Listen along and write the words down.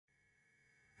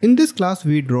In this class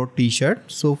we draw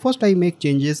t-shirt. So first I make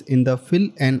changes in the fill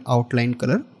and outline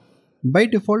color. By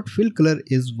default fill color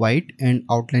is white and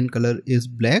outline color is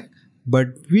black, but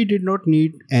we did not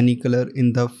need any color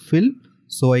in the fill.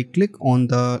 So I click on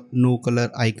the no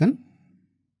color icon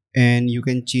and you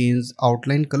can change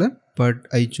outline color, but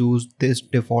I choose this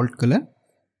default color.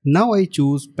 Now I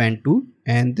choose pen tool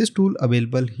and this tool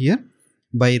available here.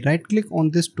 By right click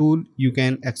on this tool, you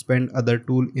can expand other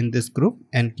tool in this group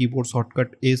and keyboard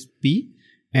shortcut is P.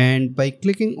 And by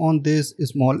clicking on this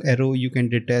small arrow, you can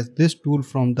detach this tool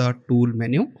from the tool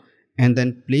menu and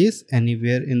then place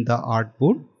anywhere in the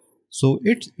artboard. So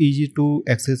it's easy to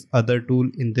access other tool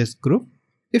in this group.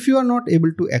 If you are not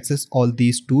able to access all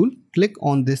these tools, click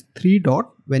on this three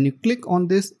dot. When you click on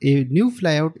this, a new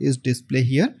flyout is displayed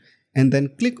here, and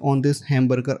then click on this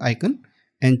hamburger icon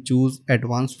and choose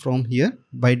advanced from here.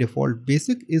 By default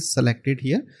basic is selected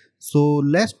here, so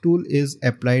less tool is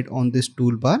applied on this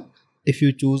toolbar. If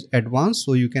you choose advanced,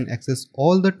 so you can access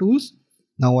all the tools.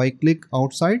 Now I click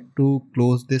outside to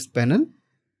close this panel.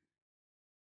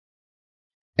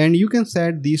 And you can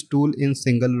set these tools in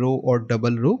single row or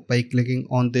double row by clicking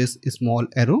on this small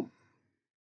arrow.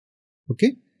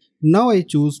 Okay. Now I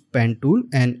choose pen tool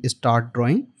and start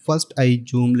drawing. First I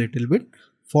zoom little bit.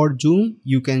 For zoom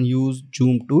you can use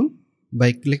zoom tool.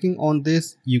 By clicking on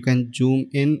this you can zoom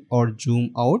in or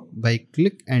zoom out by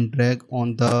click and drag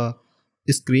on the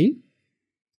screen.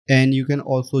 And you can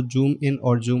also zoom in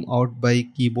or zoom out by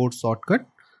keyboard shortcut.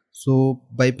 So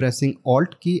by pressing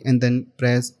Alt key and then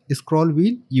press scroll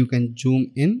wheel, you can zoom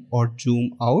in or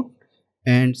zoom out.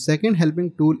 And second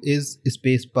helping tool is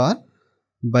space bar.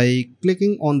 By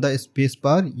clicking on the space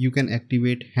bar, you can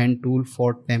activate hand tool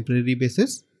for temporary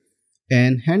basis.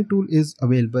 And hand tool is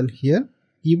available here.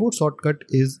 Keyboard shortcut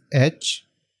is H.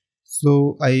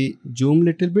 So I zoom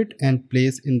little bit and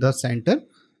place in the center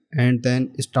and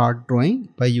then start drawing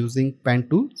by using pen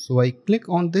tool. So I click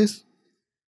on this.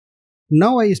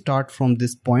 Now I start from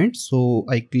this point, so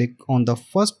I click on the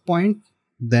first point,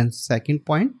 then second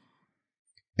point,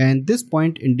 and this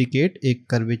point indicate a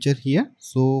curvature here.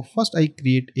 So first I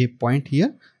create a point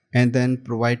here and then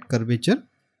provide curvature.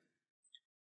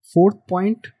 Fourth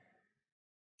point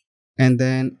and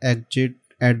then exit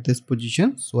at this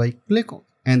position. So I click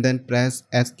and then press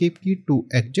escape key to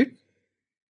exit.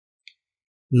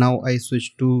 Now I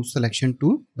switch to selection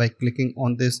tool by clicking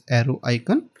on this arrow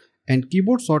icon. And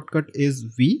keyboard shortcut is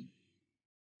V.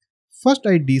 First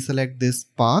I deselect this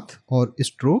path or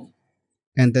stroke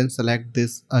and then select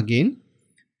this again.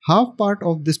 Half part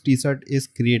of this t-shirt is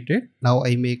created. Now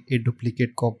I make a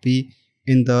duplicate copy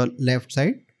in the left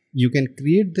side. You can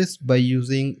create this by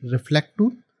using reflect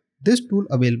tool. This tool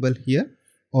available here,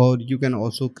 or you can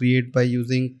also create by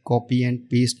using copy and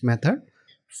paste method.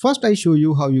 First I show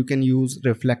you how you can use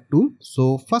reflect tool.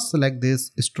 So first select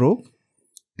this stroke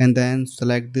and then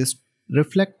select this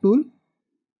reflect tool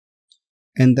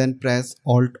and then press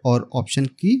Alt or Option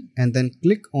key and then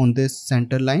click on this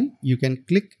center line. You can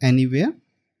click anywhere.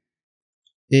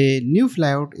 A new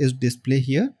flyout is displayed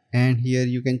here, and here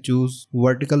you can choose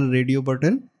vertical radio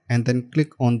button and then click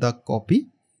on the copy.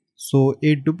 So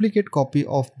a duplicate copy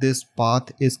of this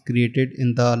path is created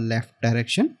in the left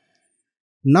direction.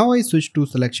 Now I switch to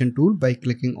selection tool by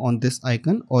clicking on this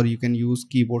icon, or you can use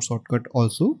keyboard shortcut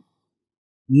also.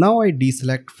 Now I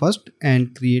deselect first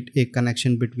and create a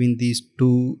connection between these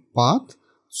two paths.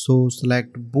 So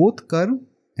select both curve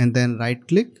and then right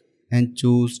click and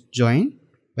choose join.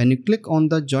 When you click on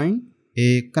the join,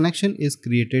 a connection is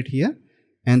created here,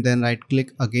 and then right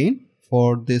click again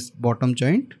for this bottom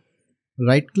joint.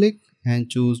 Right click and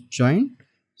choose join.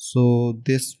 So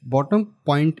this bottom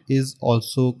point is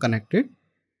also connected.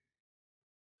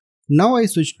 Now I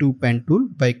switch to pen tool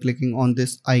by clicking on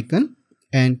this icon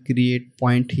and create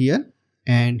point here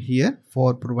and here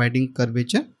for providing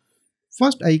curvature.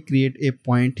 First I create a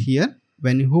point here.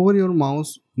 When you hover your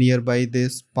mouse nearby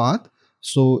this path,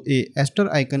 so a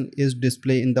asterisk icon is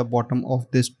displayed in the bottom of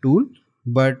this tool,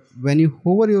 but when you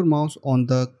hover your mouse on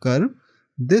the curve,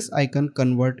 this icon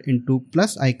convert into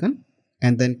plus icon,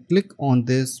 and then click on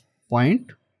this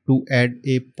point to add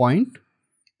a point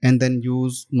and then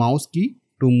use mouse key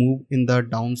to move in the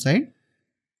downside.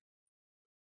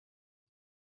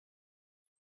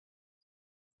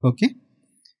 Okay,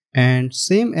 and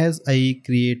same as I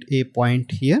create a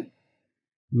point here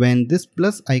when this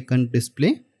plus icon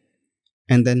display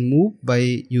and then move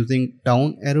by using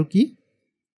down arrow key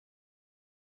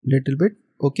little bit.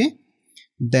 Okay,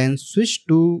 then switch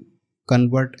to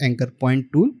convert anchor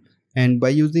point tool, and by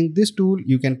using this tool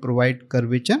you can provide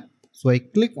curvature. So I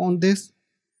click on this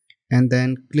and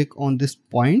then click on this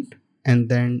point and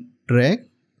then drag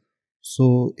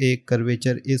So a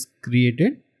curvature is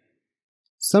created.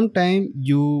 Sometime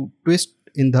you twist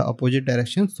in the opposite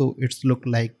direction, so it's look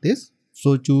like this.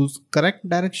 So choose correct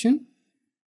direction.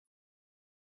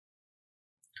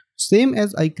 Same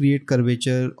as I create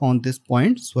curvature on this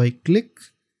point, so I click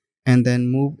and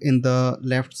then move in the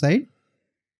left side.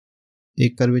 A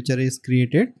curvature is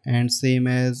created, and same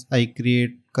as I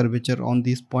create curvature on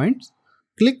these points,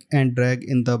 click and drag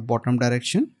in the bottom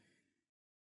direction.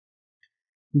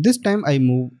 This time I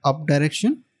move up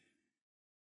direction.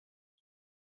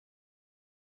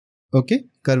 Okay,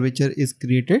 curvature is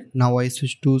created. Now I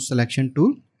switch to selection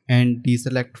tool and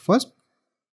deselect first.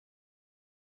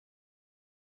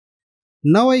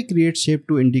 Now I create shape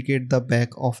to indicate the back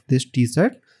of this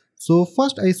t-shirt. So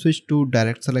first I switch to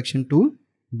direct selection tool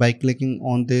by clicking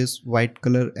on this white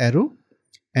color arrow,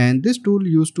 and this tool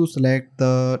used to select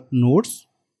the nodes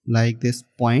like this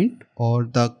point or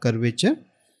the curvature.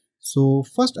 So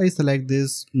first I select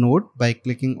this node by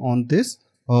clicking on this,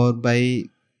 or by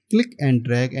click and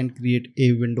drag and create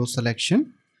a window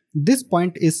selection. This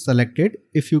point is selected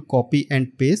if you copy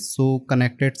and paste, so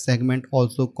connected segment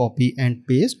also copy and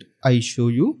paste. I show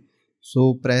you.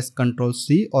 So press Ctrl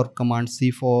C or Command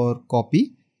C for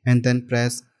copy, and then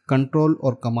press Ctrl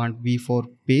or Command V for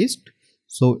paste.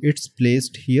 So it's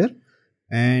placed here,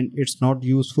 and it's not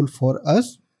useful for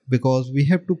us because we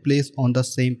have to place on the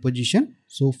same position.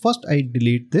 So first I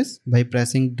delete this by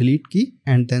pressing delete key,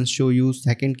 and then show you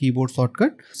second keyboard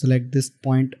shortcut. Select this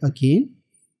point again,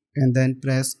 and then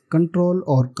press Ctrl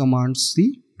or Command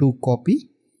C to copy,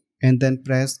 and then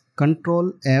press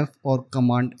Ctrl F or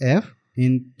Command F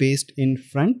in paste in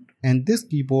front, and this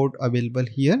keyboard available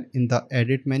here in the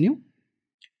edit menu.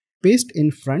 Paste in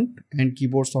front and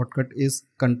keyboard shortcut is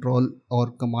Ctrl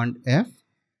or Command F.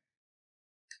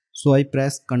 So I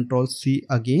press Ctrl C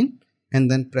again, and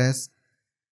then press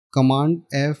Command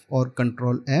F or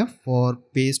Ctrl F for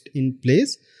paste in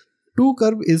place. Two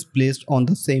curve is placed on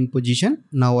the same position.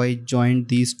 Now I join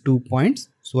these 2 points.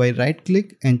 So I right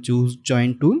click and choose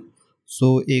join tool.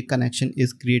 So a connection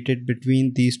is created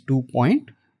between these 2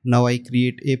 points. Now I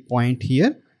create a point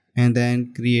here and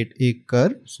then create a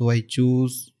curve. So I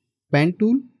choose pen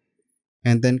tool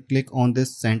and then click on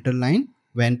this center line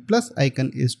when plus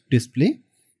icon is display.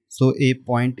 So a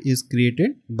point is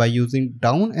created. By using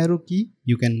down arrow key,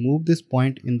 you can move this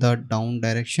point in the down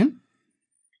direction,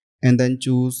 and then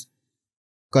choose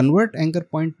convert anchor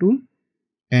point tool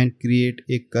and create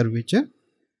a curvature.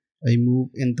 I move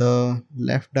in the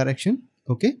left direction.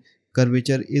 Okay,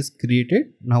 curvature is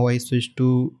created. Now I switch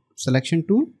to selection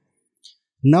tool.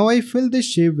 Now I fill this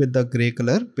shape with the gray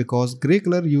color because gray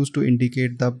color used to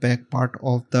indicate the back part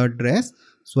of the dress.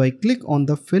 So I click on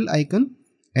the fill icon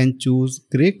and choose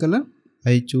gray color.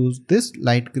 I choose this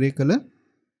light gray color.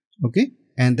 Okay,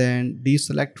 and then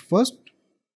deselect first.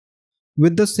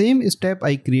 With the same step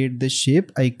I create this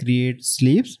shape, I create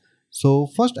sleeves. So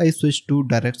first I switch to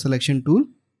direct selection tool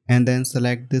and then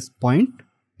select this point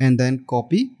and then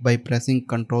copy by pressing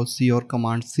Ctrl C or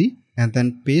Command C, and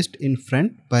then paste in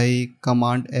front by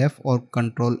Command F or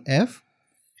Ctrl F.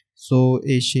 So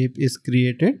a shape is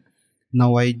created.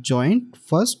 Now I join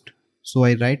first. So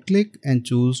I right click and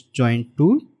choose join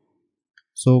tool.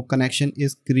 So connection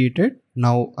is created.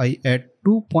 Now I add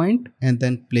 2 points and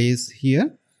then place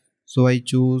here. So I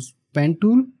choose pen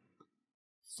tool,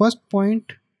 first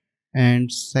point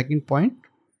and second point.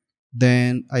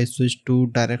 Then I switch to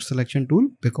direct selection tool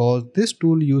because this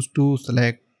tool used to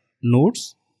select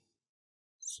nodes.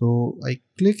 So I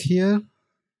click here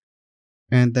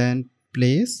and then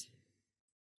place.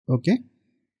 Okay.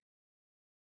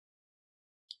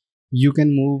 You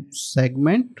can move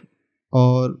segment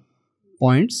or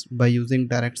points by using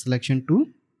direct selection tool.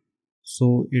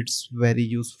 So it's very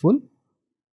useful.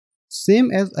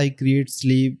 Same as I create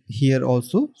sleeve here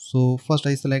also. So first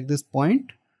I select this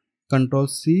point, Ctrl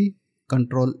C,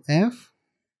 Ctrl F,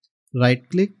 right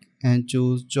click and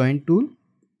choose join tool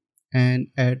and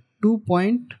add 2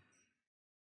 point.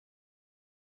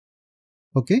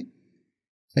 Okay,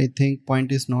 I think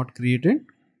point is not created.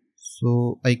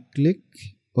 So I click,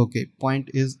 okay, point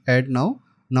is add now.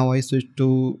 Now I switch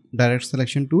to direct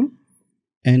selection tool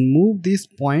and move these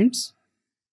points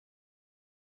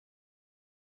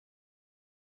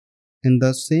in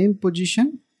the same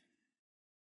position.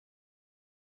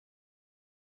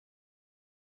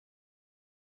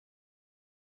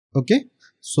 Okay,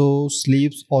 so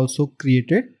sleeves also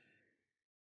created.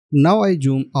 Now I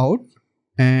zoom out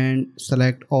and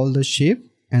select all the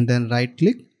shape and then right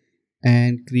click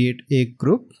and create a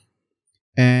group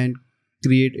and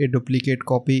create a duplicate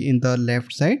copy in the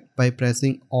left side by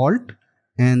pressing Alt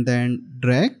and then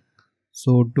drag.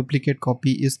 So duplicate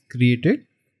copy is created.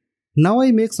 Now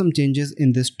I make some changes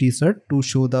in this t-shirt to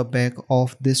show the back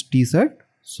of this t-shirt.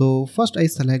 So first I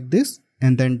select this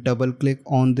and then double click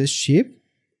on this shape.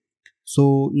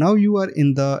 So now you are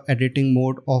in the editing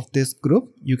mode of this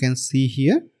group. You can see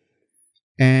here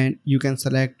and you can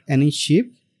select any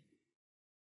shape.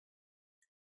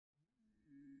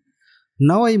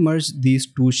 Now I merge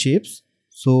these two shapes.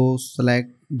 So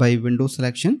select by window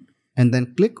selection and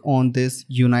then click on this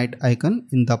unite icon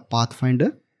in the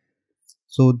pathfinder.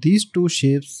 So these two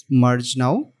shapes merge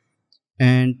now,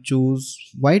 and choose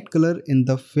white color in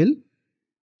the fill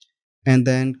and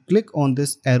then click on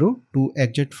this arrow to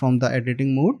exit from the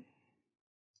editing mode,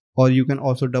 or you can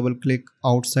also double click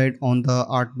outside on the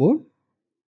artboard.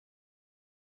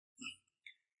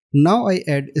 Now I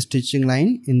add a stitching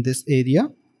line in this area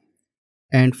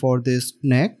and for this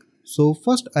neck. So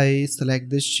first I select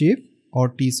this shape or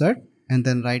t-shirt and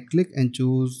then right click and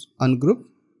choose ungroup.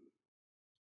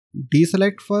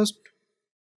 Deselect first,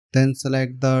 then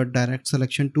select the direct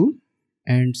selection tool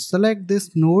and select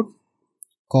this node,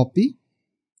 copy,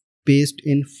 paste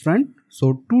in front.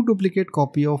 So two duplicate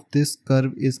copy of this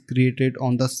curve is created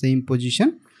on the same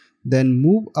position. Then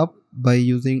move up by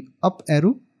using up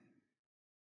arrow.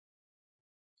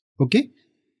 Okay.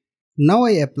 Now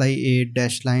I apply a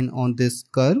dash line on this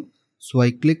curve. So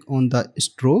I click on the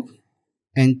stroke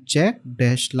and check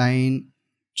dash line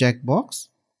checkbox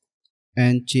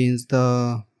and change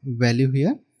the value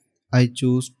here. I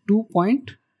choose 2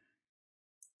 point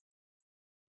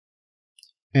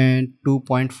and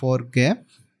 2.4 gap.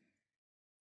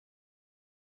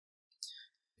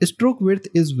 Stroke width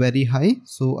is very high,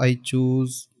 so I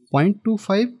choose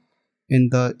 0.25 in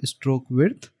the stroke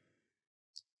width.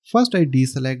 First I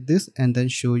deselect this and then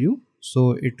show you.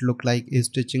 So it look like a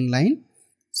stitching line,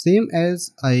 same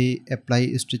as I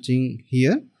apply stitching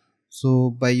here. So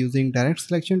by using direct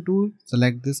selection tool,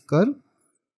 select this curve,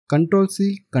 Ctrl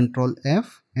C, Ctrl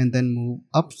F and then move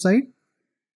upside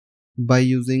by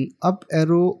using up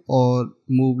arrow, or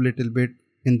move little bit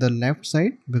in the left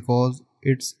side because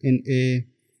it's in a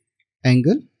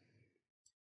angle,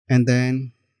 and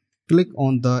then click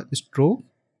on the stroke,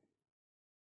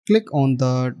 click on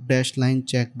the dash line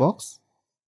checkbox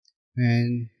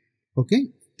and okay,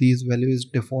 these value is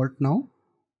default now.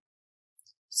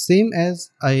 Same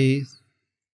as I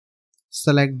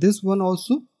select this one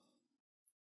also,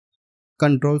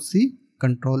 Ctrl C,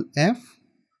 Ctrl F,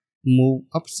 move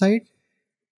upside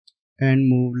and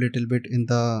move little bit in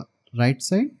the right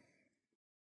side,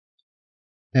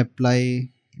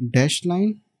 apply dash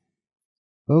line.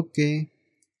 Okay,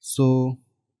 so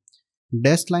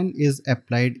dash line is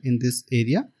applied in this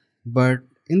area, but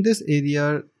in this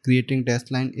area creating dash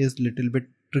line is little bit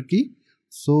tricky.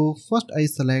 So first I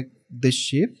select this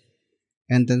shape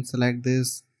and then select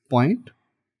this point,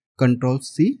 Ctrl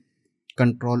C,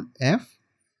 Ctrl F,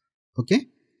 okay,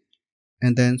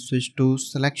 and then switch to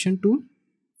selection tool.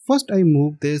 First I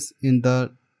move this in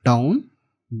the down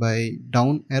by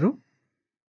down arrow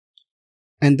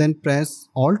and then press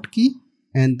Alt key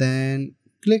and then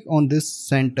click on this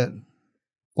center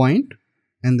point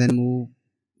and then move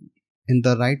in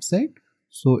the right side,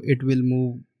 so it will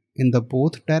move in the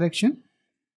both direction.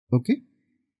 Okay,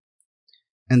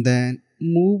 and then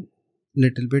move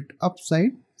little bit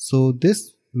upside, so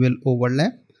this will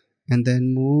overlap, and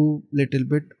then move little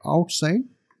bit outside.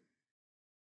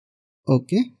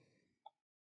 Okay,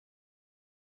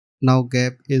 now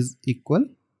gap is equal.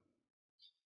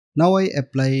 Now I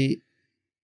apply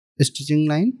stitching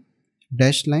line,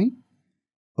 dash line.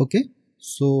 Okay,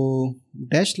 so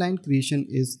dash line creation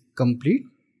is complete,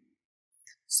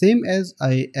 same as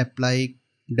I apply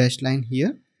dash line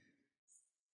here.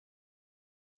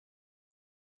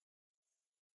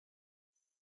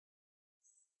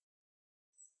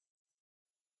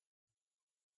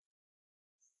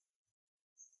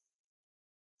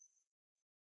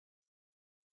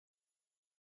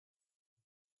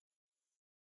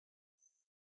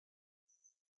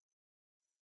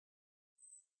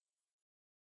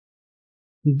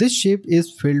 This shape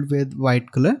is filled with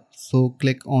white color, so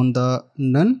click on the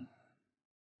none.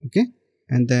 Okay,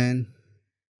 and then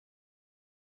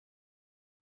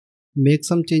make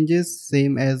some changes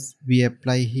same as we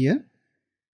apply here.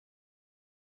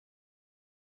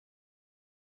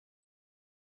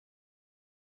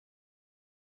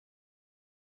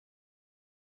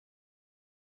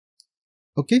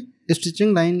 Okay,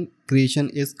 stitching line creation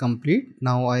is complete.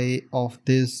 Now I off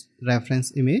this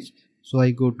reference image, so I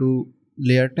go to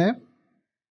layer tab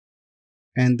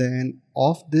and then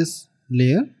off this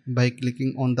layer by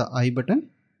clicking on the I button.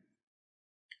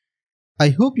 I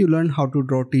hope you learned how to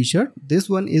draw t-shirt. This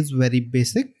one is very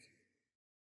basic.